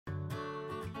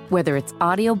Whether it's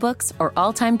audiobooks or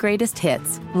all-time greatest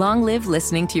hits, long live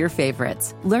listening to your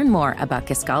favorites. Learn more about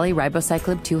Kisqali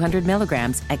Ribociclib 200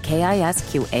 milligrams at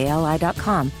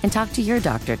KISQALI.com and talk to your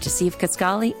doctor to see if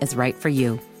Kisqali is right for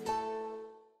you.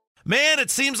 Man, it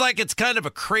seems like it's kind of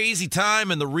a crazy time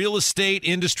in the real estate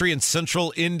industry in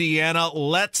central Indiana.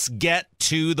 Let's get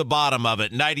to the bottom of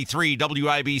it. 93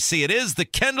 WIBC. It is the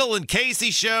Kendall and Casey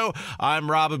Show.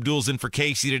 I'm Rob Abdul's in for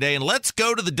Casey today, and let's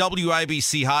go to the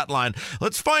WIBC hotline.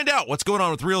 Let's find out what's going on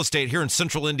with real estate here in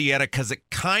central Indiana, because it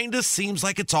kind of seems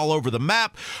like it's all over the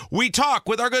map. We talk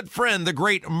with our good friend, the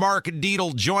great Mark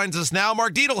Dietl, joins us now.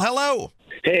 Mark Dietl, hello.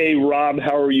 Hey, Rob,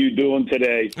 how are you doing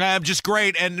today? I'm just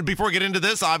great. And before we get into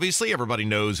this, obviously, everybody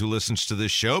knows who listens to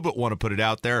this show, but want to put it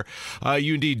out there.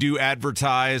 You indeed do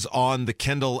advertise on the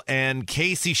Kendall and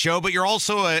Casey Show, but you're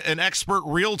also an expert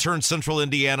realtor in central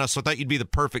Indiana, so I thought you'd be the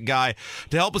perfect guy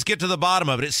to help us get to the bottom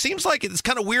of it. It seems like it's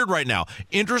kind of weird right now.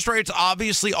 Interest rates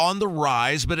obviously on the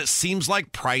rise, but it seems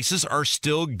like prices are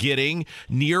still getting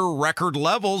near record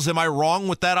levels. Am I wrong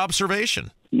with that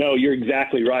observation? No, you're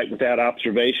exactly right with that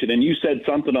observation. And you said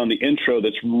something on the intro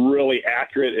that's really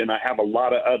accurate, and I have a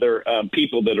lot of other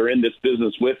people that are in this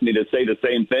business with me to say the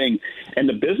same thing. And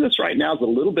the business right now is a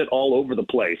little bit all over the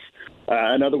place.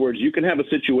 In other words, you can have a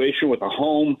situation with a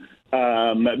home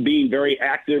being very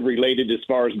active related as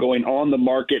far as going on the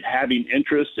market, having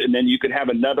interest, and then you could have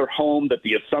another home that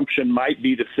the assumption might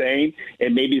be the same,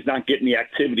 and maybe it's not getting the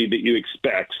activity that you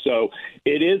expect. So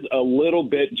it is a little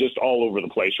bit just all over the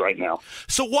place right now.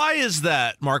 So why is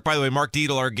that, Mark? By the way, Mark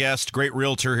Dietl, our guest, great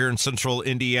realtor here in central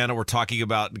Indiana. We're talking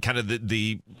about kind of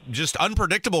the just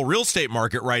unpredictable real estate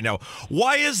market right now.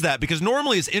 Why is that? Because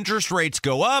normally as interest rates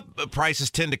go up,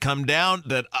 prices tend to come down.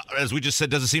 That, as we just said,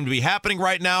 doesn't seem to be happening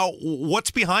right now. What's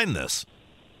behind this?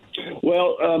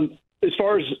 Well, as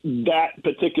far as that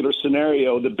particular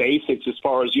scenario, the basics, as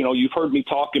far as, you've heard me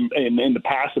talk in the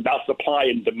past about supply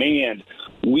and demand.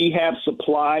 We have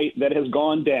supply that has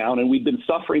gone down, and we've been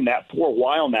suffering that for a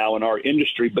while now in our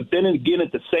industry. But then again,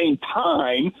 at the same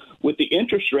time, with the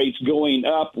interest rates going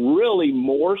up really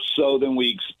more so than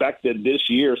we expected this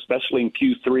year, especially in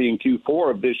Q3 and Q4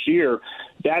 of this year,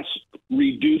 that's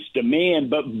reduced demand.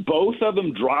 But both of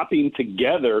them dropping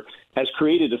together has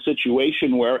created a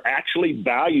situation where actually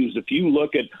values, if you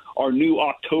look at our new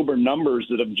October numbers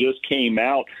that have just came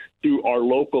out through our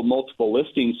local multiple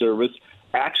listing service,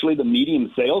 actually the median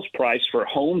sales price for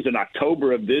homes in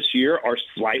October of this year are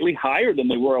slightly higher than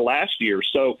they were last year.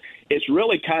 So it's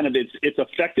really it's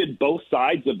affected both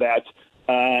sides of that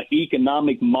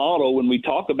economic model when we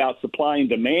talk about supply and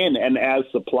demand. And as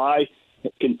supply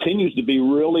continues to be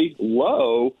really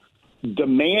low,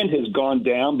 demand has gone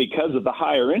down because of the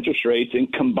higher interest rates,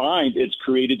 and combined, it's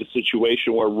created a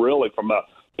situation where really from a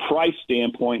price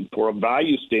standpoint, for a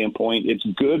value standpoint, it's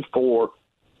good for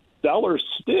sellers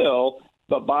still,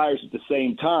 but buyers at the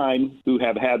same time who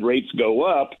have had rates go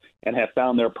up and have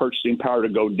found their purchasing power to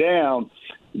go down,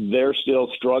 they're still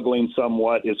struggling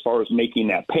somewhat as far as making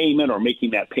that payment or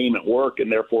making that payment work.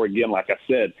 And therefore, again, like I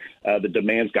said, the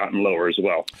demand's gotten lower as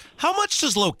well. How much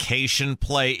does location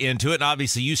play into it? And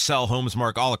obviously, you sell homes,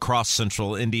 Mark, all across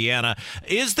central Indiana.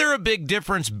 Is there a big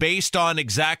difference based on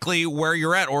exactly where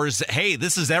you're at? Or is it, hey,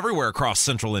 this is everywhere across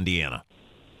central Indiana?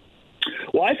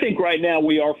 Well, I think right now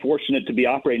we are fortunate to be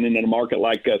operating in a market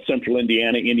like central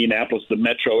Indiana, Indianapolis, the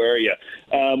metro area.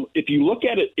 If you look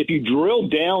at it, if you drill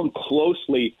down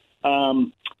closely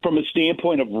from a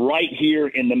standpoint of right here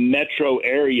in the metro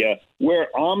area, where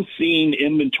I'm seeing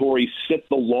inventory sit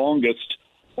the longest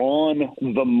on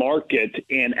the market,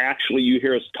 and actually you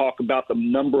hear us talk about the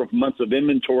number of months of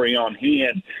inventory on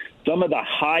hand, some of the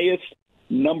highest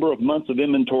number of months of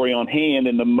inventory on hand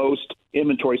and the most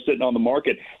inventory sitting on the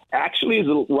market actually is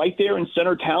right there in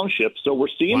Center Township. So we're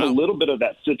seeing a little bit of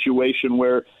that situation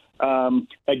where,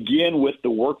 again, with the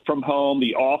work from home,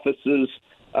 the offices,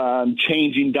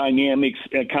 changing dynamics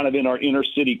kind of in our inner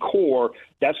city core,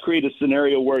 that's created a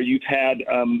scenario where you've had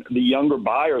the younger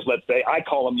buyers, let's say, I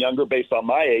call them younger based on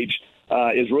my age,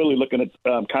 is really looking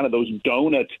at kind of those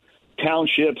donut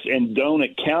townships and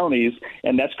donut counties,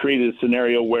 and that's created a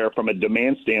scenario where, from a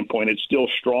demand standpoint, it's still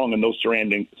strong in those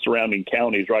surrounding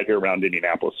counties right here around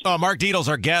Indianapolis. Mark Dietl's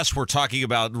our guest. We're talking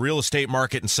about real estate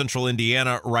market in central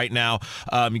Indiana right now.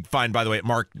 You can find, by the way, at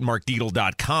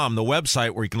markdietl.com, the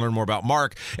website where you can learn more about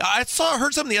Mark. I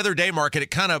heard something the other day, Mark, and it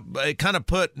kind of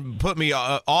put me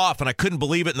off, and I couldn't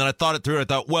believe it. And then I thought it through. I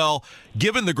thought, well,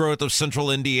 given the growth of central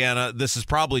Indiana, this is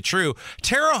probably true.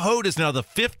 Terre Haute is now the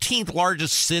 15th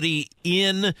largest city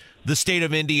in the state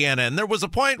of Indiana. And there was a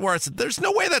point where I said, there's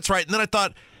no way that's right. And then I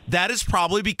thought, That is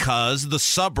probably because the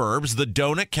suburbs, the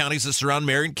donut counties that surround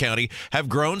Marion County, have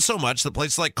grown so much that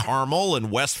places like Carmel and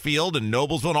Westfield and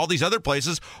Noblesville and all these other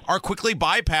places are quickly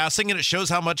bypassing, and it shows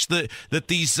how much that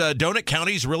these donut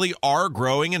counties really are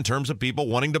growing in terms of people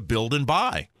wanting to build and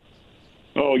buy.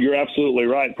 Oh, you're absolutely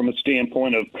right. From a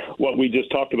standpoint of what we just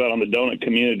talked about on the donut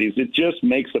communities, it just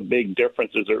makes a big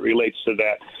difference as it relates to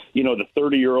that. You know, the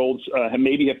 30-year-olds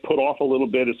maybe have put off a little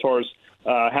bit as far as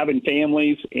having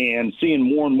families and seeing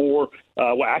more and more.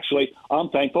 Well, actually, I'm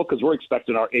thankful because we're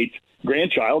expecting our 8th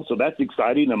grandchild, so that's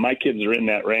exciting, and my kids are in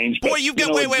that range. Boy, you've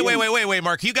got wait,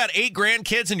 Mark. You got 8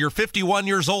 grandkids and you're 51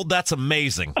 years old. That's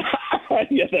amazing.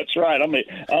 Yeah, that's right.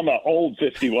 I'm an old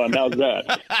 51. How's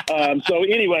that? So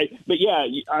anyway, but yeah,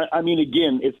 I mean,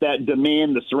 again, it's that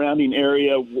demand, the surrounding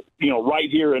area, you know, right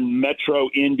here in Metro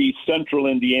Indy, Central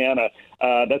Indiana.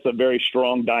 That's a very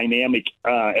strong dynamic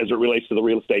as it relates to the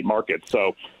real estate market.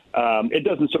 So it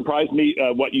doesn't surprise me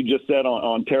what you just said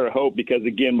on Terre Haute, because,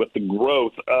 again, with the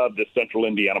growth of the Central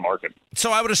Indiana market.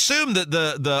 So I would assume that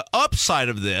the upside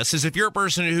of this is if you're a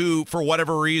person who, for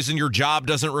whatever reason, your job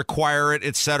doesn't require it,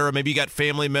 et cetera, maybe you got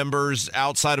family members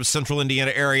outside of Central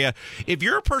Indiana area. If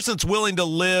you're a person that's willing to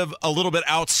live a little bit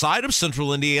outside of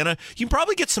Central Indiana, you can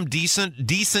probably get some decent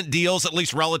deals, at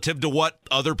least relative to what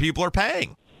other people are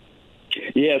paying.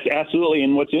 Yes, absolutely.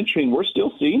 And what's interesting, we're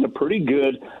still seeing a pretty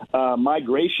good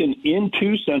migration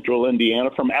into Central Indiana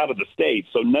from out of the state.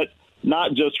 So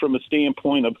not just from a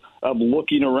standpoint of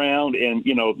looking around and,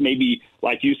 you know, maybe,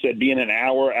 like you said, being an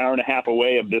hour and a half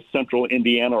away of this Central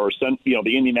Indiana or, you know,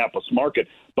 the Indianapolis market,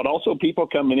 but also people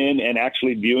coming in and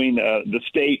actually viewing the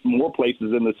state, more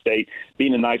places in the state,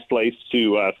 being a nice place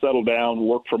to settle down,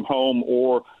 work from home,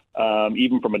 or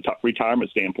even from a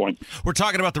retirement standpoint. We're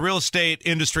talking about the real estate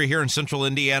industry here in Central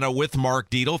Indiana with Mark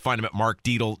Deitel. Find him at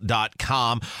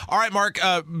markdeitel.com. All right, Mark,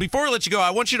 before we let you go, I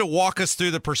want you to walk us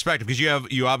through the perspective, because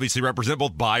you obviously represent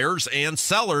both buyers and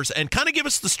sellers, and kind of give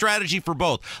us the strategy for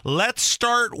both. Let's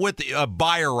start with a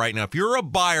buyer right now. If you're a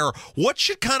buyer, what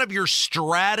should kind of your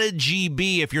strategy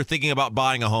be if you're thinking about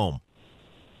buying a home?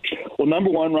 Well,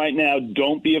 number one, right now,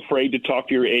 don't be afraid to talk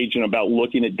to your agent about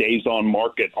looking at days on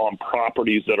market on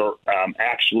properties that are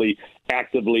actually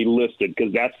actively listed,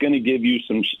 because that's going to give you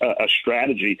a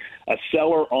strategy. A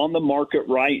seller on the market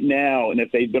right now, and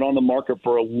if they've been on the market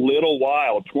for a little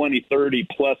while, 20, 30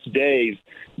 plus days,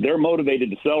 they're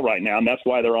motivated to sell right now, and that's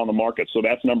why they're on the market. So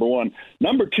that's number one.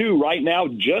 Number two, right now, I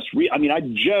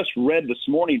just read this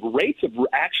morning, rates have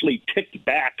actually ticked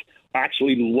back,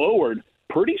 actually lowered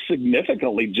pretty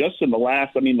significantly just in the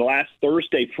last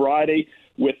Thursday, Friday,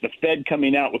 with the Fed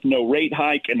coming out with no rate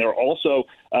hike. And there are also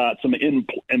some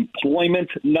employment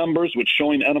numbers, which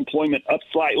showing unemployment up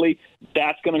slightly.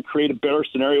 That's going to create a better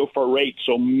scenario for rates.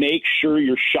 So make sure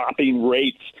you're shopping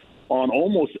rates on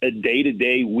almost a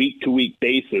day-to-day, week-to-week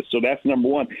basis. So that's number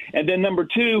one. And then number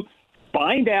two,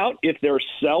 find out if there are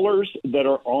sellers that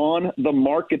are on the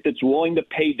market that's willing to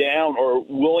pay down or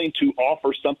willing to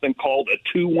offer something called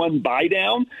a 2-1 buy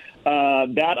down.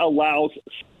 That allows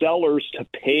sellers to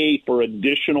pay for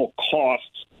additional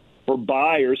costs for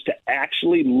buyers to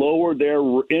actually lower their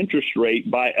interest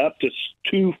rate by up to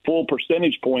 2 full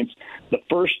percentage points the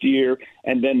first year,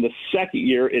 and then the second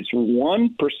year it's 1%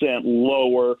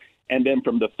 lower. And then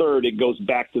from the third, it goes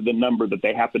back to the number that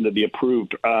they happen to be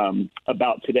approved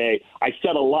about today. I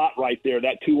said a lot right there.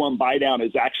 That 2-1 buy down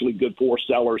is actually good for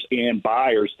sellers and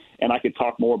buyers, and I could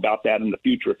talk more about that in the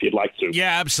future if you'd like to.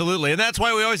 Yeah, absolutely. And that's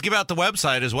why we always give out the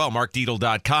website as well,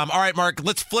 markdeitel.com. All right, Mark,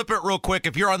 let's flip it real quick.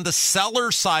 If you're on the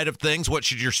seller side of things, what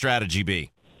should your strategy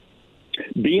be?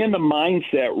 Be in the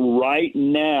mindset right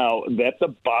now that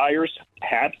the buyers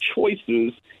have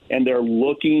choices and they're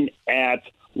looking at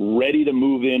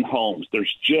ready-to-move-in homes.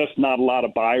 There's just not a lot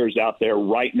of buyers out there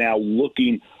right now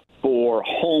looking for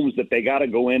homes that they got to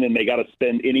go in and they got to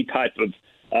spend any type of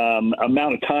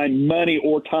amount of time, money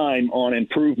or time on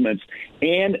improvements,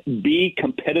 and be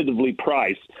competitively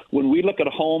priced. When we look at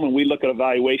a home and we look at a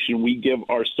valuation, we give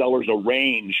our sellers a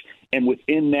range, and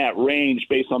within that range,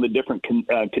 based on the different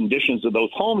conditions of those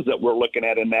homes that we're looking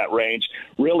at in that range,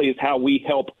 really is how we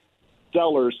help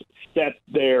sellers set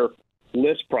their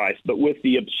list price. But with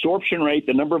the absorption rate,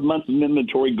 the number of months of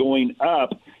inventory going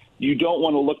up, you don't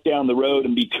want to look down the road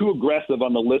and be too aggressive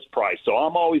on the list price. So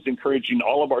I'm always encouraging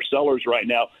all of our sellers right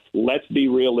now, let's be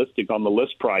realistic on the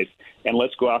list price, and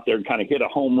let's go out there and kind of hit a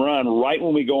home run right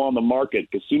when we go on the market.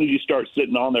 As soon as you start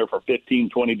sitting on there for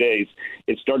 15, 20 days,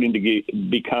 it's starting to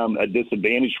become a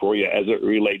disadvantage for you as it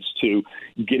relates to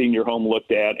getting your home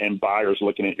looked at and buyers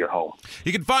looking at your home.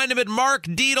 You can find him at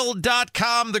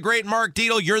markdeitel.com. The great Mark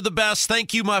Deitel, you're the best.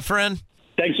 Thank you, my friend.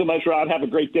 Thanks so much, Rob. Have a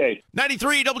great day.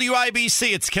 93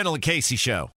 WIBC, it's Kendall and Casey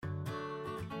Show.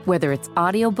 Whether it's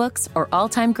audiobooks or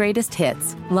all-time greatest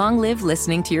hits, long live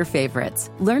listening to your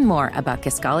favorites. Learn more about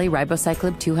Kisqali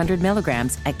Ribociclib 200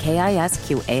 milligrams at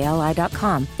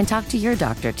KISQALI.com and talk to your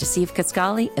doctor to see if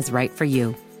Kisqali is right for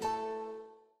you.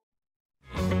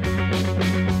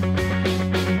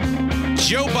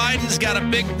 Joe Biden's got a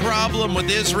big problem with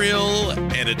Israel,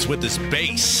 and it's with his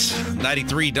base.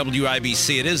 93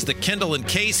 WIBC. It is the Kendall and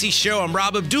Casey Show. I'm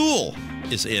Rob Abdul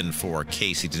is in for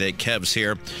Casey today. Kev's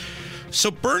here.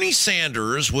 So Bernie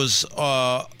Sanders was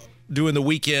doing the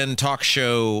weekend talk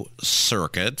show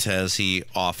circuit, as he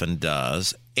often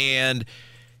does, and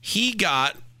he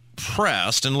got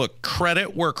pressed. And look,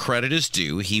 credit where credit is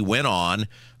due. He went on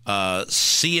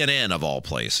CNN, of all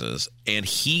places, and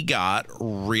he got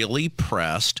really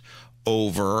pressed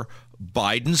over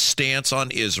Biden's stance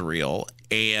on Israel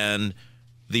and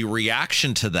the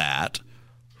reaction to that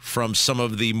from some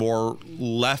of the more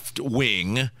left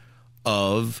wing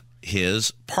of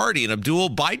his party. And Abdul,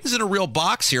 Biden's in a real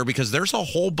box here because there's a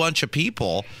whole bunch of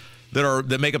people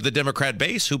that make up the Democrat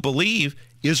base who believe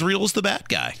Israel is the bad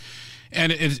guy.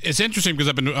 And it's interesting because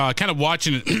I've been kind of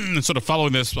watching and sort of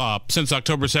following this since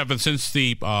October 7th, since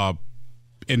the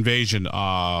invasion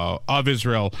of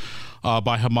Israel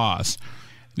by Hamas.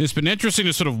 And it's been interesting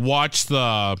to sort of watch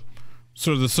the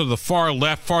far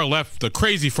left, the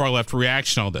crazy far left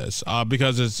reaction on this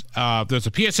because there's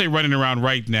a PSA running around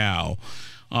right now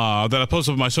that I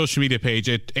posted on my social media page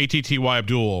at ATTY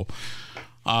Abdul.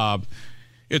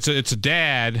 It's a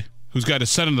dad who's got his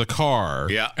son in the car,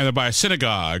 and they're by a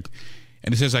synagogue,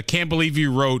 and it says, "I can't believe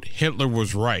you wrote Hitler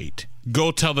was right.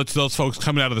 Go tell that to those folks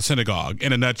coming out of the synagogue."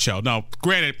 In a nutshell. Now,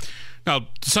 granted, the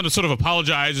son sort of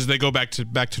apologizes. They go back to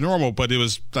normal, but it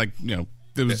was like, it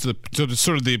was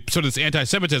this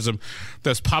anti-Semitism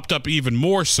that's popped up even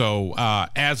more so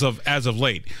as of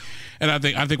late. And I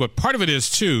think what part of it is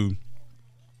too.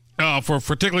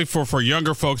 Particularly for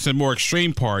younger folks and more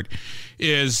extreme part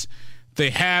is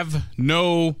they have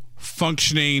no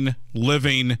functioning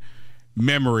living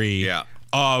memory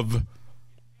of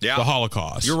the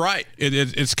Holocaust. You're right.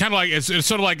 It's kind of like it's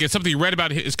sort of like it's something you read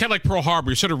about. It's kind of like Pearl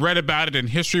Harbor. You sort of read about it in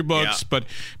history books, but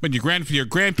your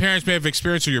grandparents may have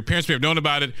experienced or your parents may have known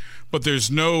about it, but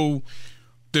there's no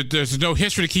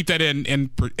history to keep that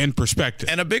in perspective.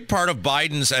 And a big part of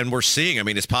Biden's, and we're seeing,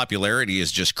 his popularity is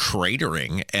just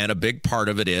cratering. And a big part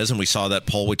of it is, and we saw that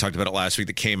poll, we talked about it last week,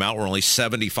 that came out where only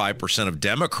 75% of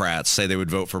Democrats say they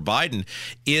would vote for Biden,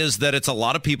 is that it's a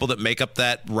lot of people that make up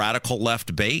that radical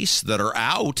left base that are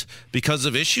out because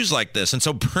of issues like this. And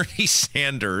so Bernie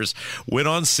Sanders went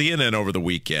on CNN over the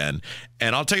weekend.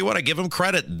 And I'll tell you what, I give him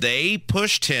credit. They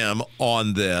pushed him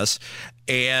on this.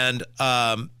 And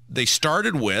they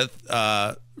started with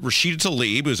Rashida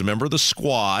Tlaib, who's a member of the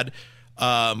squad,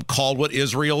 called what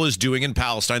Israel is doing in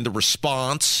Palestine the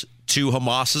response to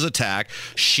Hamas's attack.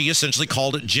 She essentially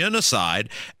called it genocide.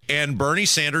 And Bernie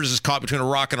Sanders is caught between a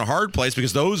rock and a hard place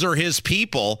because those are his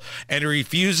people, and he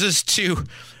refuses to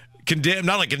condemn,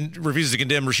 not like refuses to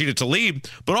condemn Rashida Tlaib,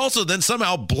 but also then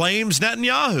somehow blames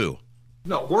Netanyahu.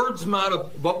 No, words matter,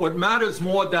 but what matters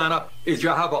more, Dana, is you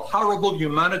have a horrible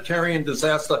humanitarian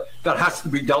disaster that has to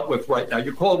be dealt with right now.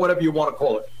 You call it whatever you want to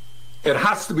call it. It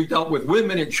has to be dealt with.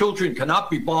 Women and children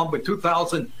cannot be bombed with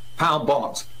 2,000-pound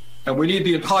bombs. And we need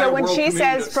the entire world. So when she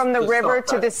says from the river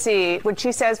to the sea, which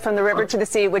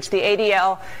the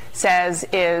ADL says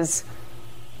is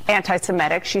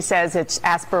anti-Semitic, she says it's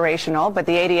aspirational, but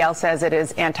the ADL says it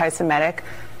is anti-Semitic.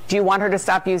 Do you want her to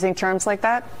stop using terms like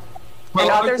that? Well,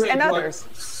 and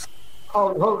others.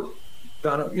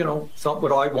 Donna, it's not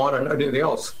what I want and anything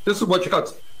else. This is what you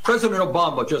got. President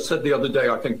Obama just said the other day,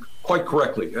 I think quite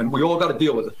correctly, and we all got to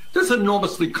deal with it. This is an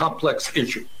enormously complex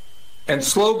issue. And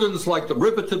slogans like the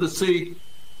river to the sea,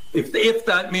 if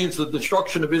that means the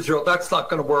destruction of Israel, that's not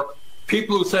going to work.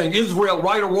 People who are saying Israel,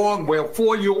 right or wrong, we're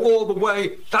for you all the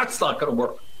way, that's not going to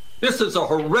work. This is a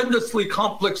horrendously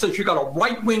complex issue. You got a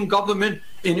right-wing government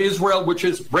in Israel, which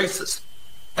is racist.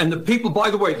 And the people,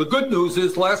 by the way, the good news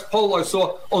is, last poll I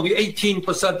saw, only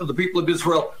 18% of the people of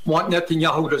Israel want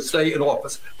Netanyahu to stay in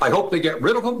office. I hope they get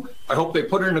rid of him. I hope they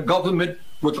put in a government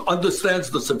which understands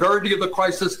the severity of the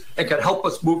crisis and can help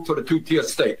us move to the two-tier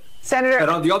state. Senator. And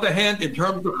on the other hand, in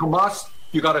terms of Hamas,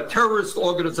 you got a terrorist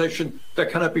organization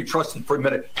that cannot be trusted for a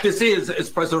minute. This is, as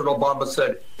President Obama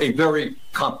said, a very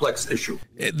complex issue.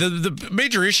 The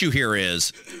major issue here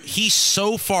is he's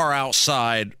so far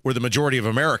outside where the majority of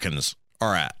Americans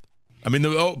are at.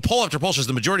 The poll after poll says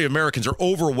the majority of Americans are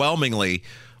overwhelmingly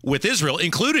with Israel,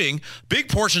 including big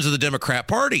portions of the Democrat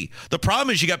Party. The problem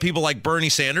is you got people like Bernie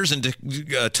Sanders and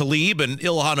Tlaib and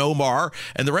Ilhan Omar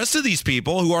and the rest of these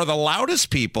people who are the loudest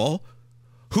people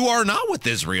who are not with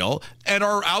Israel and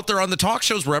are out there on the talk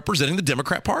shows representing the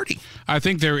Democrat Party. I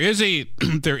think there is a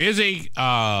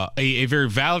very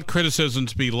valid criticism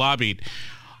to be lobbied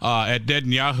at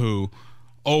Netanyahu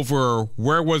over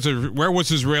where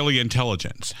was Israeli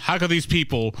intelligence? How could these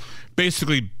people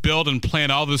basically build and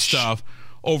plan all this stuff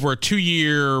over a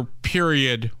 2-year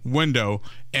period window,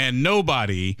 and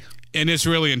nobody in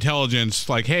Israeli intelligence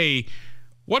like, hey,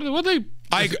 what are they?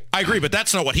 I agree, but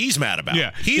that's not what he's mad about.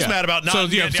 Yeah, he's mad about not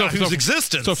Netanyahu's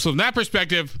existence. So from that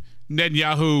perspective,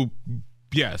 Netanyahu,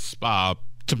 yes,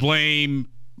 to blame,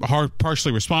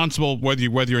 partially responsible, whether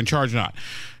you're in charge or not.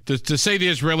 To say the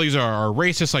Israelis are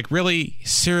racist, like, really,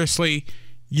 seriously,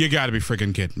 you got to be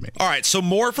freaking kidding me. All right, so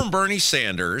more from Bernie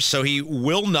Sanders. So he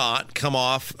will not come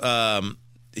off. And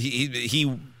he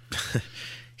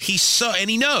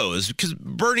knows, because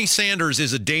Bernie Sanders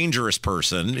is a dangerous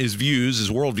person. His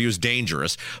worldview is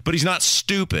dangerous, but he's not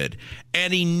stupid.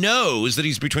 And he knows that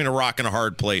he's between a rock and a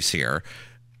hard place here.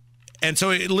 And so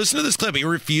listen to this clip. He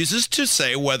refuses to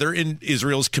say whether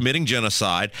Israel is committing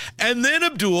genocide. And then,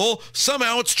 Abdul,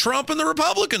 somehow it's Trump and the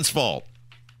Republicans' fault.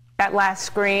 That last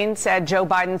screen said Joe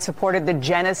Biden supported the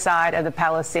genocide of the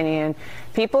Palestinian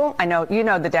people. I know you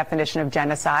know the definition of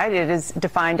genocide. It is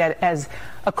defined as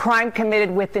a crime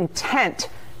committed with intent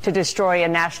to destroy a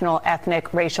national,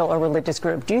 ethnic, racial, or religious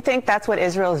group. Do you think that's what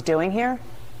Israel is doing here?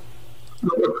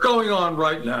 What's going on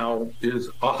right now is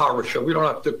a horror show. We don't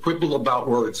have to quibble about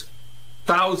words.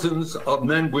 Thousands of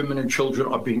men, women, and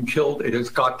children are being killed. It has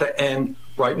got to end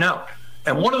right now.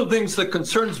 And one of the things that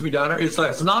concerns me, Donna, is there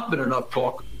has not been enough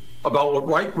talk about what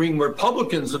right-wing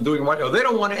Republicans are doing right now. They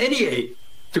don't want any aid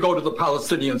to go to the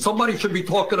Palestinians. Somebody should be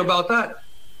talking about that.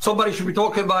 Somebody should be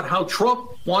talking about how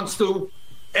Trump wants to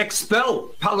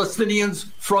expel Palestinians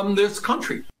from this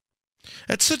country.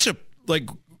 That's such a,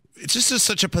 it's just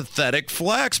such a pathetic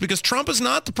flex, because Trump is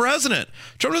not the president.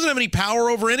 Trump doesn't have any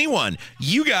power over anyone.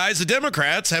 You guys, the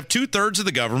Democrats, have 2/3 of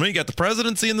the government. You got the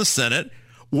presidency and the Senate.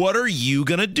 What are you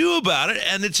going to do about it?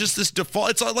 And it's just this default.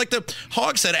 It's like the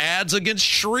Hawk said, ads against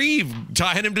Shreve,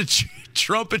 tying him to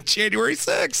Trump on January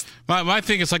 6th. My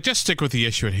thing is, like, just stick with the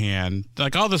issue at hand.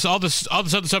 Like, all this other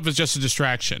stuff is just a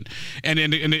distraction. And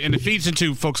it feeds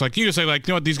into folks like you to say, like,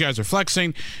 you know what, these guys are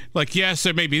flexing. Like, yes,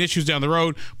 there may be issues down the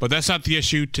road, but that's not the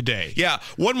issue today. Yeah.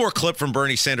 One more clip from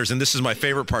Bernie Sanders, and this is my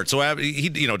favorite part. So he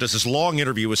does this long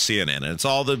interview with CNN, and it's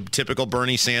all the typical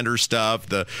Bernie Sanders stuff,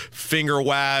 the finger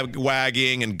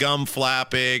wagging and gum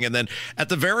flapping. And then at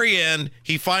the very end,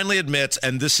 he finally admits,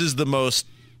 and this is the most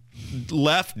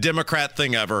left Democrat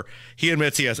thing ever, he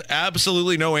admits he has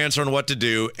absolutely no answer on what to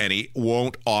do, and he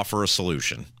won't offer a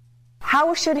solution.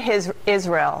 How should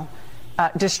Israel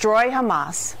destroy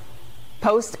Hamas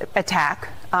post-attack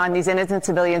on these innocent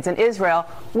civilians in Israel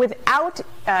without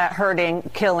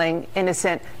killing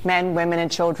innocent men, women,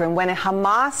 and children when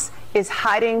Hamas is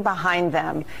hiding behind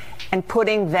them and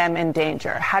putting them in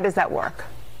danger? How does that work?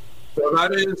 Well,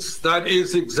 that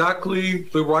is exactly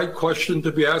the right question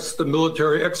to be asked the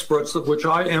military experts, of which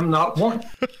I am not one.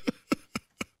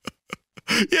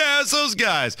 Yeah, it's those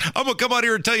guys. I'm going to come out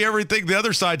here and tell you everything the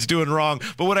other side's doing wrong.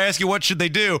 But when I ask you what should they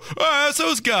do, it's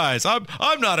those guys. I'm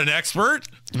not an expert.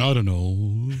 I don't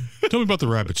know. Tell me about the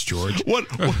rabbits, George.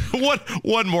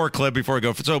 One more clip before we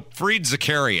go. So Fareed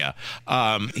Zakaria,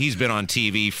 he's been on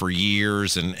TV for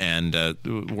years and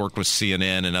worked with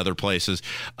CNN and other places.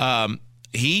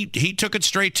 He took it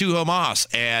straight to Hamas,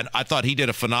 and I thought he did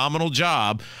a phenomenal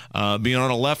job being on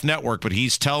a left network, but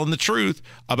he's telling the truth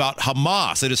about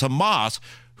Hamas. It is Hamas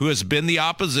who has been the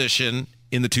opposition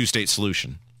in the two-state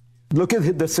solution. Look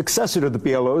at the successor to the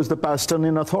PLO is the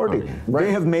Palestinian Authority. Right.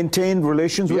 They have maintained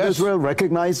relations with Israel,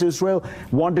 recognized Israel,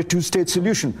 want a two-state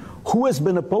solution. Who has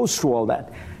been opposed to all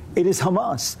that? It is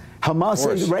Hamas.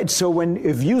 Hamas, right? So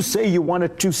if you say you want a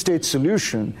two-state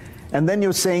solution, and then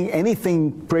you're saying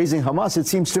anything praising Hamas, it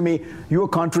seems to me you are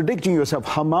contradicting yourself.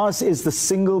 Hamas is the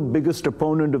single biggest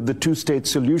opponent of the two-state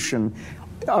solution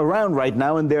around right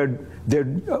now, and they're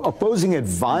opposing it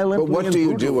violently. But what do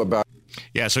you do about?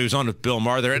 Yeah, so he was on with Bill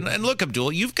Maher there, and look,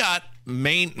 Abdul, you've got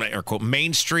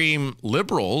mainstream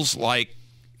liberals like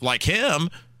him.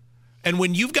 And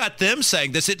when you've got them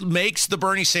saying this, it makes the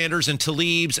Bernie Sanders and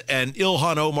Tlaib's and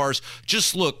Ilhan Omar's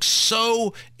just look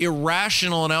so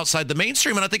irrational and outside the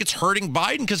mainstream. And I think it's hurting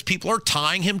Biden because people are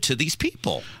tying him to these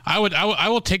people. I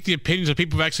will take the opinions of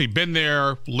people who've actually been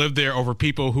there, lived there, over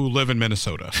people who live in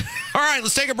Minnesota. All right,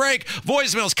 let's take a break.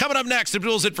 Voicemails coming up next.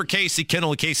 Abdul's in for Casey.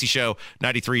 Kendall and Casey Show,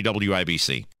 93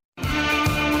 WIBC.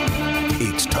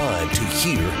 It's time to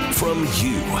hear from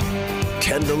you.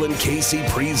 Kendall and Casey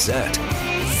present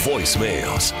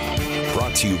Voicemails.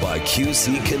 Brought to you by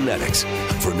QC Kinetics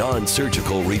for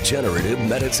non-surgical regenerative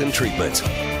medicine treatments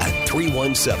at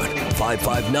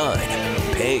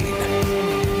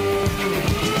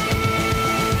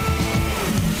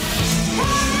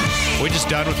 317-559-PAIN. We just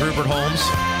done with Rupert Holmes?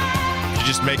 Did you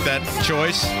just make that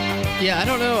choice? Yeah, I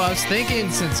don't know. I was thinking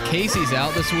since Casey's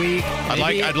out this week,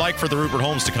 I'd like for the Rupert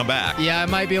Holmes to come back. Yeah, I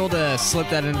might be able to slip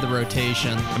that into the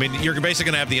rotation. I mean, you're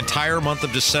basically going to have the entire month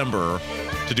of December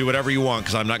to do whatever you want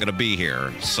because I'm not going to be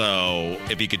here. So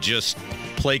if you could just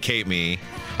placate me.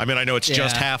 I mean, I know it's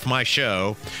just half my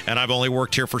show, and I've only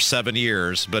worked here for 7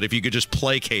 years, but if you could just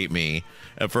placate me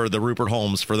for the Rupert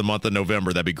Holmes for the month of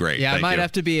November, that'd be great. Yeah, Thank I might you.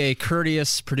 have to be a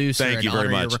courteous producer. Thank you very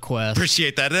much. Your request.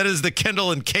 Appreciate that. That is the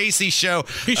Kendall and Casey show.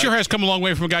 He sure has come a long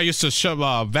way from a guy who used to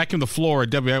vacuum the floor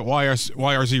at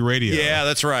WYRZ Radio. Yeah,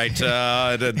 that's right.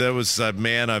 That was,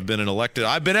 man, I've been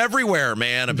everywhere,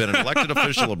 man. I've been an elected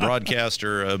official, a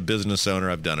broadcaster, a business owner.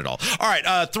 I've done it all. All right,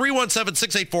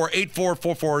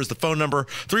 317-684-8444 is the phone number.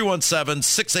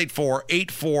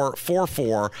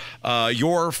 317-684-8444.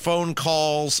 Your phone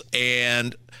calls.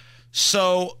 And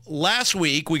so last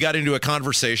week we got into a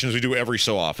conversation, as we do every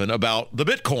so often, about the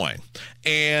Bitcoin.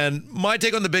 And my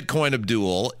take on the Bitcoin,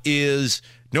 Abdul, is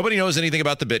nobody knows anything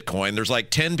about the Bitcoin. There's like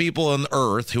 10 people on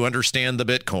Earth who understand the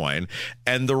Bitcoin.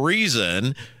 And the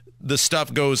reason the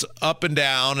stuff goes up and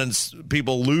down and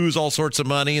people lose all sorts of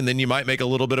money and then you might make a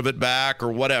little bit of it back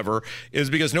or whatever is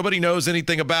because nobody knows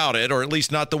anything about it, or at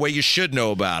least not the way you should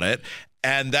know about it.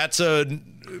 And that's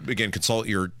again, consult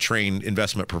your trained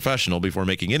investment professional before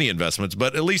making any investments.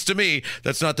 But at least to me,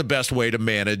 that's not the best way to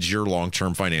manage your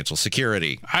long-term financial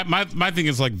security. My thing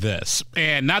is like this,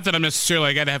 and not that I'm necessarily,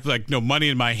 I got to have money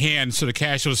in my hand, sort of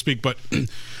cash, so to speak, but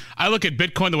I look at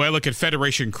Bitcoin the way I look at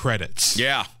Federation credits.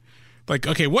 Yeah. Like,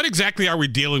 okay, what exactly are we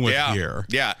dealing with here?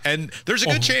 Yeah, and there's a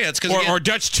good chance. Or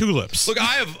Dutch tulips. Look,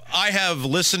 I have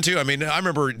listened to, I mean, I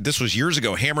remember this was years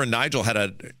ago, Hammer and Nigel had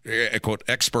a quote,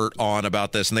 expert on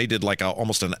about this, and they did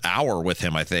almost an hour with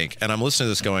him, I think. And I'm listening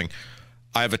to this going,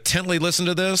 I have intently listened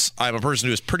to this. I'm a person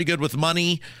who is pretty good with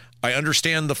money. I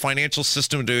understand the financial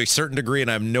system to a certain degree, and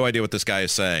I have no idea what this guy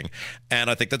is saying. And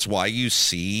I think that's why you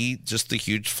see just the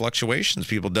huge fluctuations.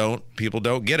 People don't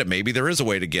get it. Maybe there is a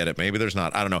way to get it. Maybe there's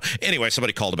not. I don't know. Anyway,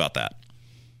 somebody called about that.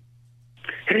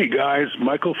 Hey, guys.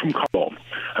 Michael from Carl.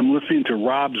 I'm listening to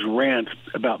Rob's rant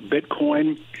about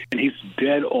Bitcoin, and he's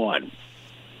dead on.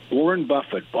 Warren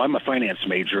Buffett, well, I'm a finance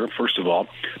major, first of all,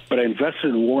 but I invested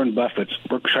in Warren Buffett's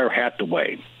Berkshire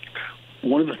Hathaway.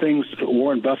 One of the things that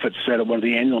Warren Buffett said at one of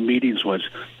the annual meetings was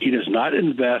he does not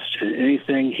invest in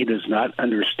anything he does not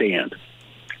understand.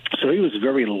 So he was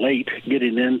very late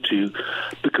getting into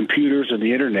the computers and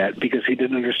the internet because he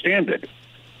didn't understand it.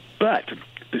 But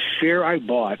the share I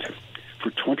bought for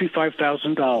 $25,000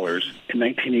 in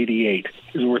 1988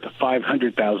 is worth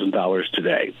 $500,000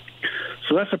 today.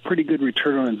 So that's a pretty good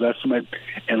return on investment.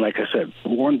 And like I said,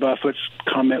 Warren Buffett's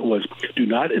comment was, do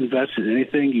not invest in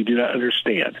anything you do not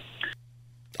understand.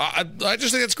 I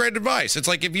just think that's great advice. It's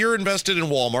like if you're invested in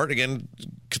Walmart, again,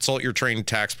 consult your trained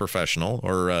tax professional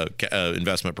or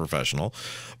investment professional.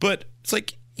 But it's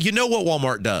like, you know what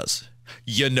Walmart does.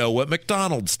 You know what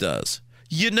McDonald's does.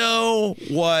 You know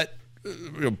what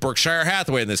Berkshire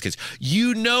Hathaway in this case.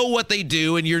 You know what they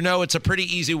do, and you know it's a pretty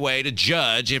easy way to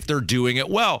judge if they're doing it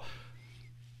well.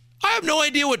 I have no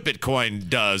idea what Bitcoin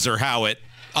does or how it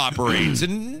operates.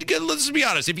 And let's be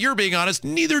honest, if you're being honest,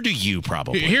 neither do you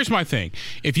probably. Here's my thing.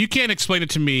 If you can't explain it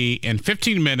to me in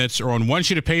 15 minutes or on one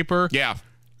sheet of paper,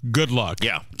 good luck.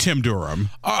 Yeah. Tim Durham.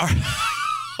 All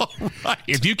right.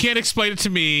 If you can't explain it to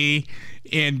me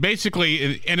in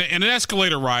basically in an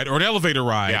escalator ride or an elevator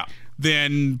ride,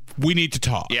 then we need to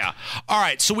talk. Yeah. All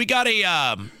right. So we got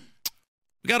a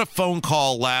phone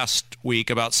call last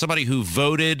week about somebody who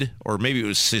voted, or maybe it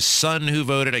was his son who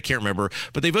voted, I can't remember,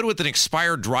 but they voted with an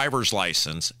expired driver's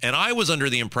license. And I was under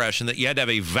the impression that you had to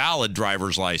have a valid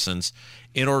driver's license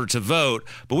in order to vote.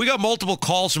 But we got multiple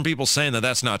calls from people saying that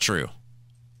that's not true.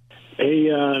 Hey,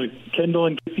 Kendall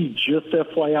and Casey, just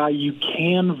FYI, you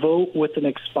can vote with an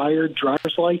expired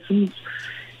driver's license.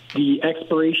 The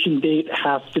expiration date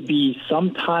has to be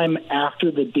sometime after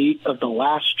the date of the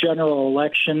last general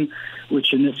election,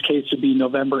 which in this case would be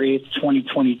November 8th,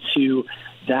 2022.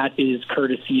 That is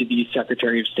courtesy of the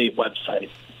Secretary of State website.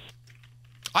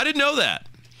 I didn't know that.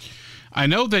 I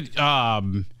know that. I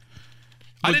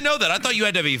didn't know that. I thought you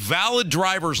had to have a valid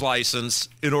driver's license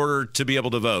in order to be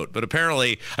able to vote. But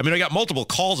apparently, I mean, I got multiple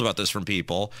calls about this from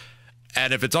people.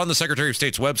 And if it's on the Secretary of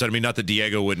State's website, I mean, not that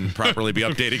Diego wouldn't properly be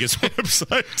updating his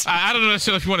website. I don't know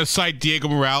necessarily if you want to cite Diego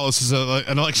Morales as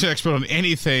an election expert on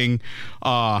anything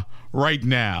right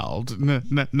now.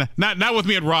 Not with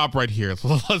me and Rob right here.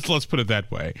 Let's put it that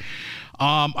way.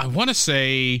 I want to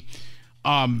say,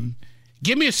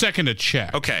 give me a second to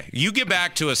check. Okay, you get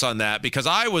back to us on that, because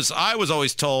I was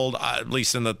always told, at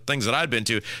least in the things that I'd been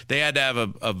to, they had to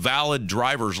have a valid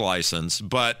driver's license,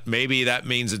 but maybe that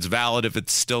means it's valid if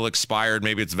it's still expired.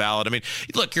 Maybe it's valid. I mean,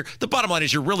 look, the bottom line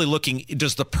is you're really looking,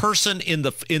 does the person in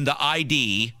the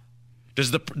ID,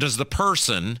 does the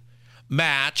person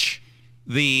match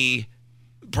the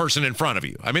person in front of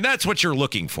you? I mean, that's what you're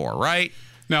looking for, right?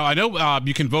 Now, I know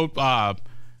you can vote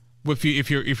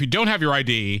if you don't have your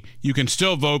ID, you can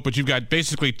still vote, but you can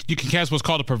cast what's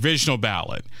called a provisional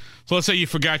ballot. So let's say you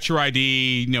forgot your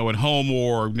ID, at home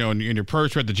or in your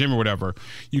purse or at the gym or whatever.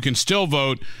 You can still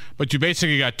vote, but you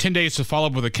basically got 10 days to follow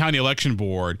up with the county election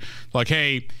board. Like,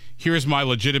 hey, here's my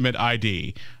legitimate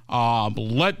ID.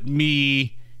 Let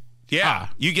me. Yeah,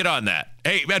 you get on that.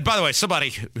 Hey, and by the way,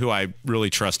 somebody who I really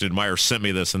trust and admire sent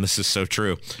me this, and this is so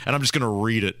true. And I'm just going to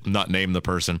read it, not name the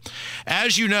person.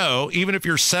 As you know, even if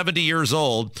you're 70 years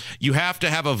old, you have to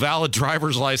have a valid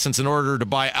driver's license in order to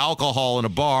buy alcohol in a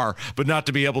bar, but not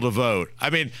to be able to vote. I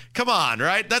mean, come on,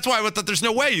 right? That's why there's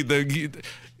no way.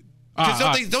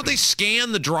 Don't they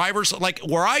scan the driver's, like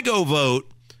where I go vote?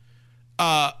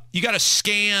 You got to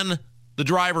scan the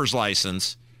driver's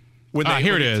license.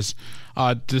 Here it is.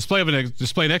 Display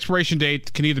an expiration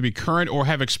date can either be current or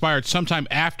have expired sometime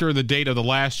after the date of the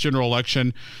last general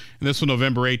election, and this was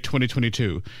November 8,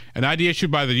 2022. An ID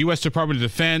issued by the U.S. Department of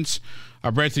Defense,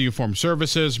 branch of the Uniformed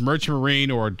Services, Merchant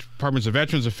Marine, or Departments of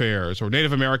Veterans Affairs, or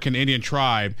Native American Indian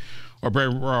tribe, or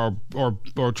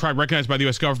tribe recognized by the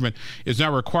U.S. government is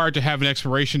not required to have an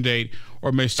expiration date,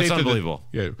 or may state That's unbelievable.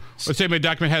 Or say my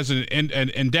document has an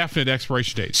indefinite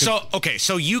expiration date.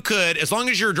 So you could, as long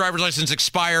as your driver's license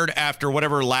expired after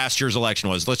whatever last year's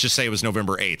election was, let's just say it was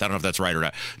November 8th. I don't know if that's right or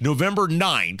not. November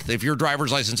 9th, if your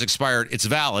driver's license expired, it's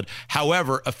valid.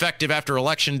 However, effective after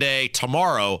Election Day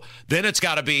tomorrow, then it's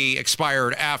got to be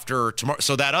expired after tomorrow.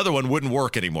 So that other one wouldn't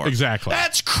work anymore. Exactly.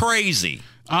 That's crazy.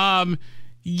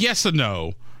 Yes and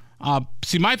no.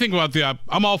 See, my thing about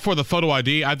I'm all for the photo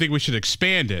ID. I think we should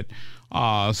expand it.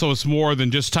 So it's more than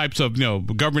just types of,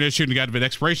 government issued and got to be an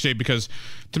expiration date, because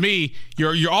to me,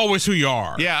 you're always who you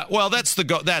are. Yeah, well, that's the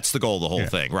goal of the whole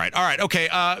thing, right? All right, okay,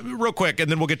 real quick,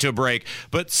 and then we'll get to a break.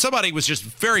 But somebody was just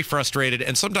very frustrated,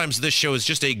 and sometimes this show is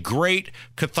just a great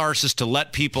catharsis to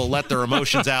let people let their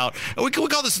emotions out. We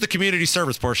call this the community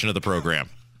service portion of the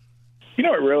program. You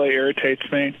know what really irritates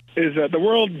me is that the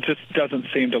world just doesn't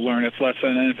seem to learn its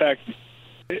lesson. And in fact,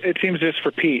 it seems to just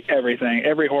repeat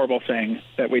every horrible thing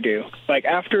that we do. Like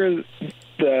after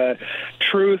the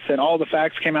truth and all the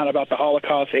facts came out about the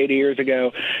Holocaust 80 years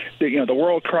ago, the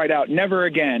world cried out, never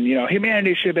again.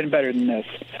 Humanity should have been better than this.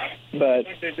 But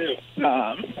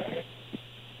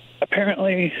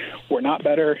apparently we're not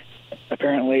better.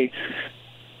 Apparently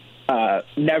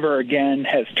never again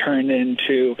has turned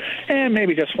into,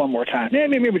 maybe just one more time.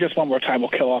 Maybe just one more time we'll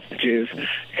kill off the Jews.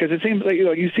 Because it seems like,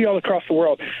 you see all across the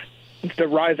world the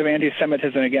rise of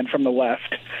anti-Semitism again from the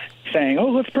left, saying, oh,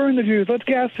 let's burn the Jews, let's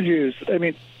gas the Jews. I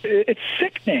mean, it's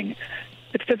sickening.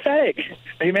 It's pathetic.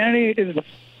 Humanity is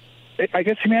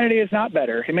not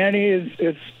better. Humanity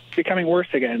is becoming worse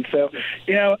again. So,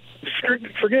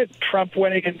 forget Trump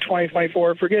winning in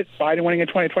 2024. Forget Biden winning in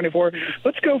 2024.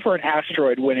 Let's go for an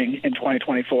asteroid winning in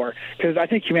 2024, because I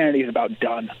think humanity is about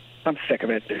done. I'm sick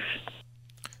of it.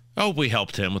 Oh, we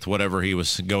helped him with whatever he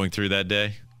was going through that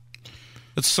day.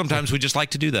 Sometimes we just like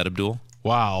to do that, Abdul.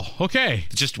 Wow. Okay.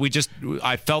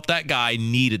 I felt that guy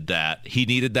needed that. He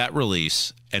needed that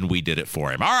release, and we did it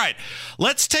for him. All right,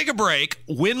 let's take a break.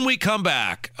 When we come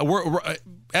back,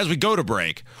 as we go to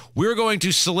break, we're going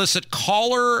to solicit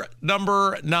caller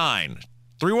number 9,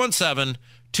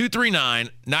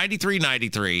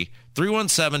 317-239-9393,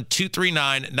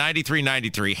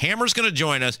 317-239-9393. Hammer's going to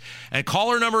join us, and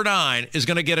caller number 9 is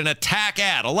going to get an attack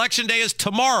ad. Election Day is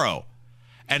tomorrow.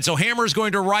 And so Hammer is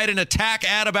going to write an attack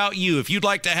ad about you. If you'd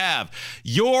like to have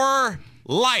your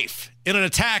life in an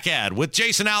attack ad with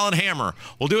Jason Allen Hammer,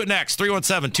 we'll do it next.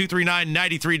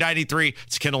 317-239-9393.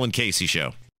 It's Kendall and Casey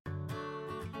Show.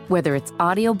 Whether it's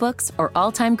audiobooks or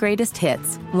all-time greatest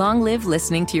hits, long live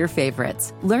listening to your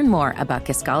favorites. Learn more about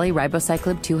Kisqali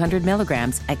Ribociclib 200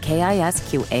 milligrams at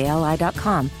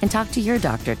KISQALI.com and talk to your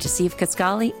doctor to see if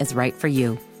Kisqali is right for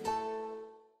you.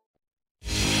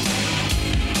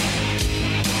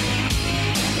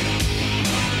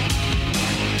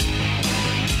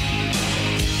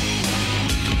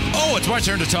 Oh, it's my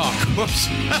turn to talk. Whoops.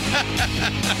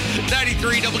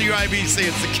 93 WIBC.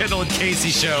 It's the Kendall and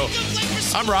Casey show.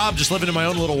 I'm Rob, just living in my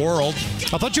own little world.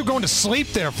 I thought you were going to sleep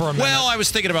there for a minute. Well, I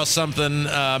was thinking about something.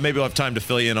 Maybe we'll have time to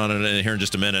fill you in on it here in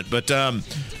just a minute. But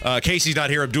Casey's not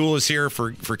here. Abdul is here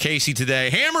for Casey today.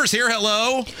 Hammer's here.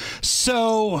 Hello.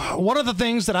 So one of the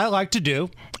things that I like to do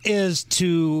is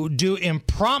to do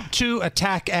impromptu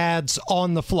attack ads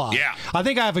on the fly. Yeah. I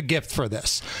think I have a gift for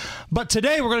this. But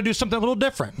today we're going to do something a little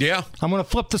different. Yeah. I'm going to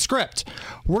flip the script.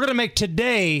 We're going to make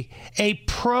today a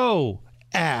pro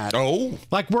ad. Oh.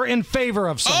 Like we're in favor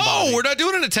of somebody. Oh, we're not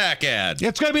doing an attack ad.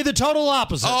 It's going to be the total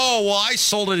opposite. Oh, well, I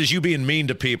sold it as you being mean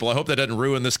to people. I hope that doesn't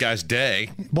ruin this guy's day.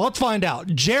 Well, let's find out.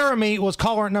 Jeremy was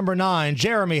caller at number 9.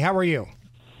 Jeremy, how are you?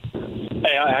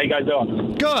 Hey, how you guys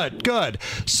doing? Good, good.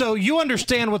 So you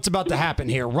understand what's about to happen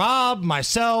here. Rob,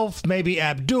 myself, maybe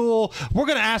Abdul, we're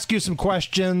going to ask you some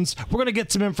questions. We're going to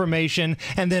get some information.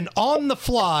 And then on the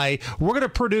fly, we're going to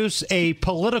produce a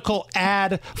political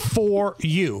ad for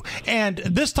you. And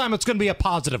this time it's going to be a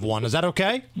positive one. Is that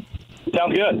okay?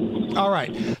 Sounds good. All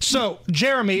right. So,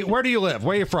 Jeremy, where do you live?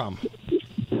 Where are you from?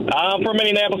 I'm from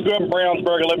Indianapolis, grew up in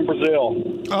Brownsburg. I live in Brazil.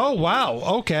 Oh, wow.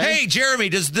 Okay. Hey, Jeremy,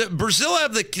 does the Brazil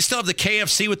still have the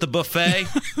KFC with the buffet?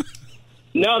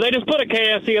 No, they just put a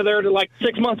KFC there like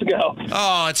 6 months ago.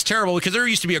 Oh, it's terrible because there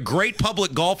used to be a great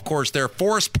public golf course there.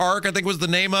 Forest Park, I think was the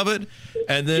name of it.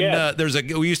 And then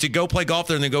we used to go play golf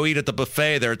there and then go eat at the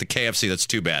buffet there at the KFC. That's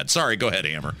too bad. Sorry, go ahead,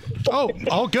 Hammer.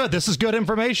 Oh, good. This is good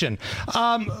information.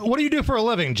 What do you do for a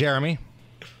living, Jeremy?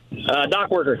 Dock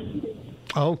worker.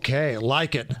 Okay,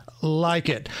 like it.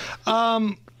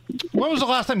 When was the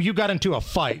last time you got into a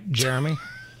fight, Jeremy?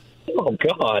 Oh,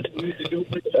 God.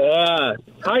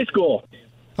 High school.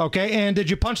 Okay, and did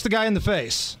you punch the guy in the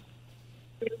face?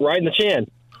 Right in the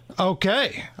chin.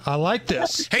 Okay, I like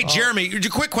this. Hey, Jeremy,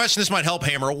 quick question. This might help,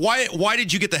 Hammer. Why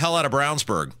did you get the hell out of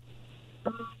Brownsburg?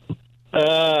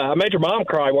 I made your mom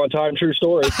cry one time. True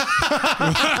story.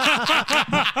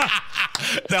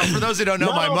 Now, for those who don't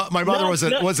know, my mother was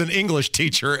an English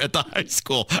teacher at the high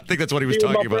school. I think that's what he was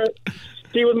talking about.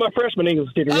 She was my freshman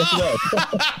English teacher. Yes,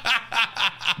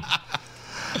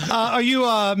 are you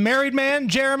a married man,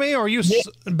 Jeremy, or are you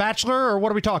a bachelor, or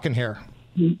what are we talking here?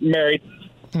 Married.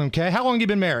 Okay. How long have you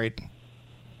been married?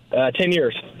 10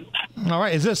 years. All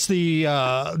right. Is this the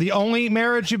only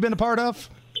marriage you've been a part of?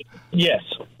 Yes.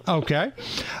 Okay.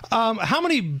 How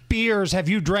many beers have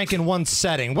you drank in one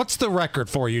setting? What's the record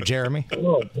for you, Jeremy?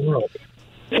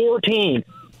 14.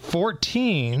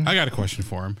 14? I got a question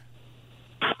for him.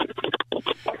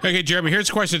 Okay, Jeremy, here's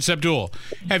a question to Abdul.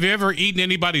 Have you ever eaten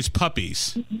anybody's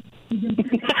puppies?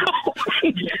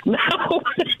 No.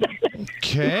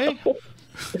 Okay.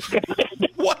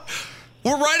 What?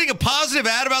 We're writing a positive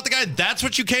ad about the guy. That's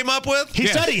what you came up with? He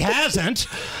said he hasn't.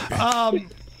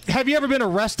 Have you ever been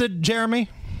arrested, Jeremy?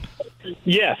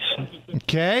 Yes.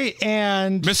 Okay,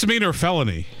 and... Misdemeanor or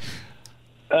felony?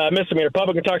 Misdemeanor,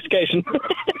 public intoxication.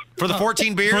 For the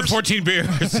 14 beers? For 14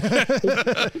 beers.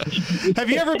 Have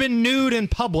you ever been nude in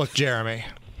public, Jeremy?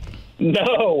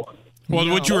 No. Well,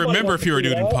 would you remember if you were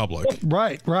nude in public?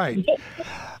 Right.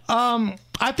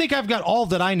 I think I've got all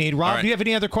that I need. Rob, do you have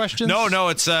any other questions? No,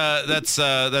 it's that's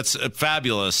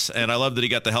fabulous, and I love that he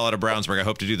got the hell out of Brownsburg. I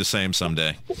hope to do the same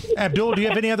someday. Abdul, do you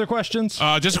have any other questions?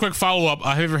 Just a quick follow-up.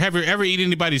 Have you ever eaten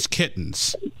anybody's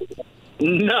kittens?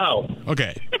 No.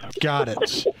 Okay. Got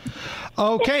it.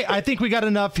 Okay, I think we got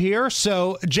enough here.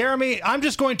 So, Jeremy, I'm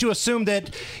just going to assume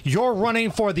that you're running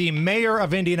for the mayor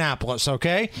of Indianapolis,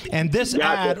 okay? And this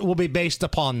ad will be based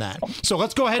upon that. So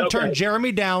let's go ahead and turn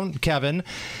Jeremy down, Kevin.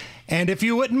 And if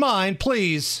you wouldn't mind,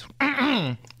 please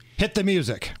hit the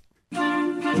music. In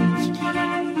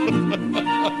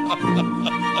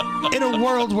a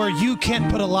world where you can't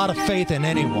put a lot of faith in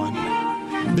anyone,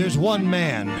 there's one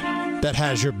man that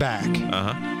has your back.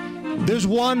 There's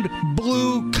one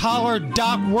blue-collar,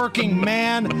 dock-working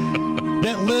man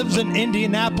that lives in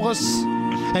Indianapolis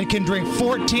and can drink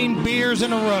 14 beers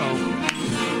in a row.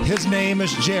 His name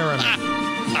is Jeremy.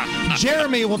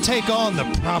 Jeremy will take on the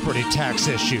property tax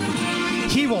issue.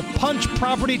 He will punch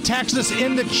property taxes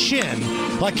in the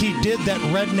chin like he did that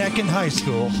redneck in high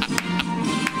school.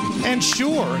 And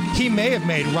sure, he may have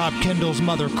made Rob Kendall's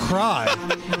mother cry.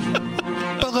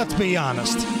 But let's be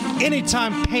honest.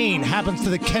 Anytime pain happens to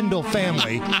the Kendall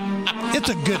family, it's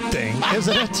a good thing,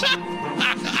 isn't it?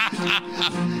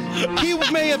 He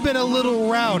may have been a little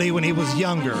rowdy when he was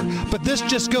younger, but this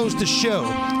just goes to show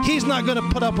he's not going to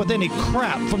put up with any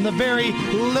crap from the very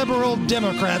liberal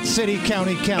Democrat City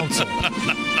County Council.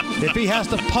 If he has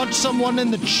to punch someone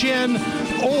in the chin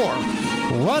or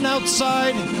run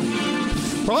outside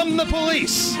from the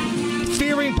police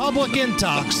fearing public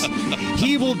intox,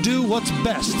 he will do what's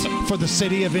best for the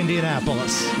city of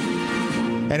Indianapolis.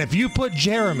 And if you put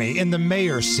Jeremy in the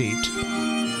mayor's seat,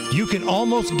 you can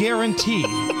almost guarantee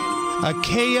a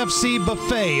KFC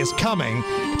buffet is coming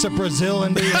to Brazil,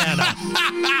 Indiana.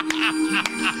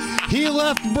 He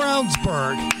left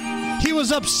Brownsburg. He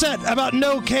was upset about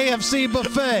no KFC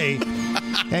buffet.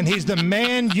 And he's the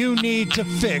man you need to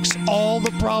fix all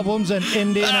the problems in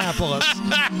Indianapolis.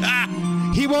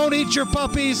 He won't eat your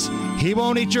puppies. He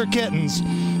won't eat your kittens.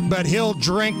 But he'll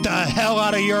drink the hell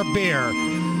out of your beer.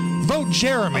 Vote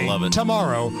Jeremy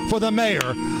tomorrow for the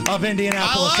mayor of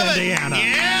Indianapolis, Indiana.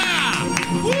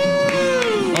 Yeah! Woo!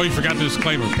 Oh, you forgot the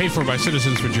disclaimer. Paid for by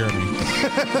Citizens for Jeremy.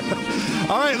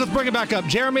 All right, let's bring it back up.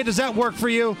 Jeremy, does that work for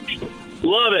you?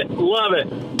 Love it. Love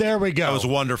it. There we go. That was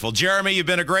wonderful. Jeremy, you've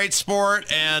been a great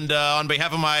sport, and on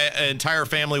behalf of my entire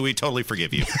family, we totally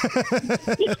forgive you.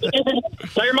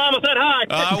 Tell your mama said hi.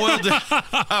 I will do.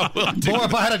 I will do. Boy,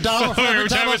 if I had $1 for every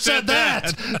time I said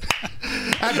that.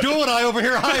 Abdul and I over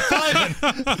here high-fiving.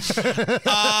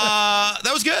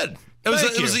 That was good. It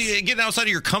was getting outside of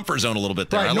your comfort zone a little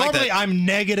bit there. Right. I Normally, like that. I'm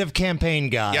negative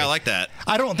campaign guy. Yeah, I like that.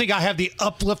 I don't think I have the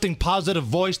uplifting, positive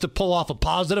voice to pull off a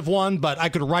positive one, but I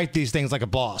could write these things like a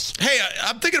boss. Hey,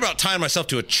 I'm thinking about tying myself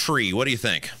to a tree. What do you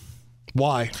think?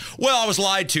 Why? Well, I was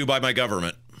lied to by my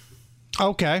government.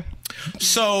 Okay.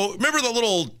 So, remember the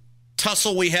little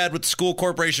tussle we had with the school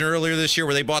corporation earlier this year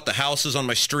where they bought the houses on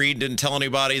my street and didn't tell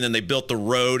anybody, and then they built the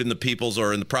road in the people's,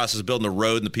 or in the process of building the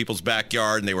road in the people's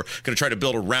backyard, and they were going to try to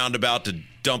build a roundabout to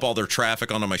dump all their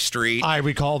traffic onto my street. I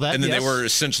recall that, And then yes. they were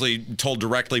essentially told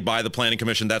directly by the planning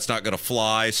commission that's not going to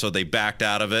fly, so they backed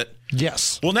out of it.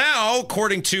 Yes. Well, now,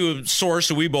 according to a source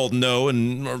who we both know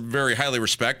and very highly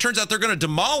respect, turns out they're going to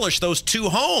demolish those 2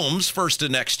 homes first of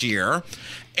next year.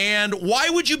 And why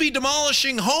would you be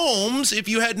demolishing homes if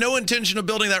you had no intention of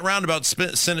building that roundabout,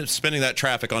 spinning that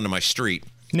traffic onto my street?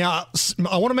 Now,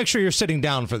 I want to make sure you're sitting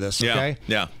down for this, okay?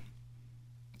 Yeah.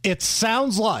 It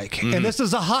sounds like, and this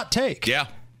is a hot take. Yeah.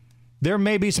 There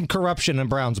may be some corruption in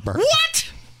Brownsburg.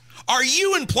 What? Are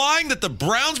you implying that the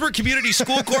Brownsburg Community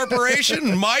School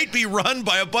Corporation might be run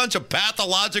by a bunch of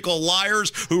pathological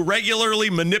liars who regularly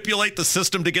manipulate the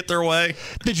system to get their way?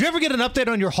 Did you ever get an update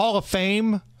on your Hall of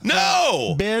Fame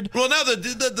bid? Well, now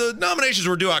the nominations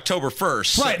were due October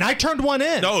 1st. Right, and I turned one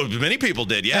in. No, many people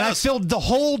did, yes. And I filled the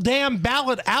whole damn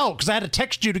ballot out because I had to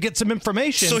text you to get some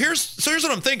information. So here's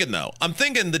what I'm thinking, though. I'm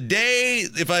thinking the day,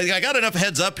 if I got enough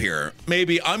heads up here,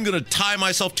 maybe I'm going to tie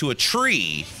myself to a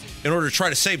tree in order to try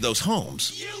to save those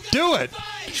homes. Do it.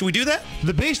 Should we do that?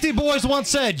 The Beastie Boys once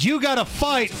said, you got to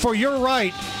fight for your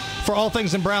right for all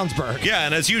things in Brownsburg. Yeah,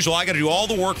 and as usual, I got to do all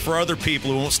the work for other people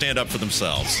who won't stand up for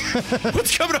themselves.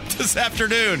 What's coming up this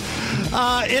afternoon?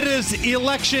 It is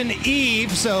election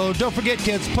eve, so don't forget,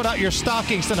 kids, put out your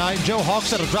stockings tonight. Joe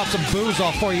Hawkstead will drop some booze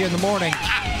off for you in the morning.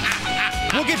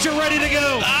 We'll get you ready to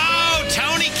go. Oh,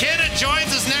 Tony Kinnett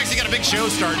joins us next. He got a big show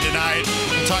starting tonight.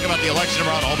 We'll talk about the election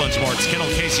tomorrow and a whole bunch more. It's Kendall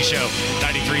and Casey Show,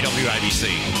 93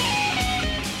 WIBC.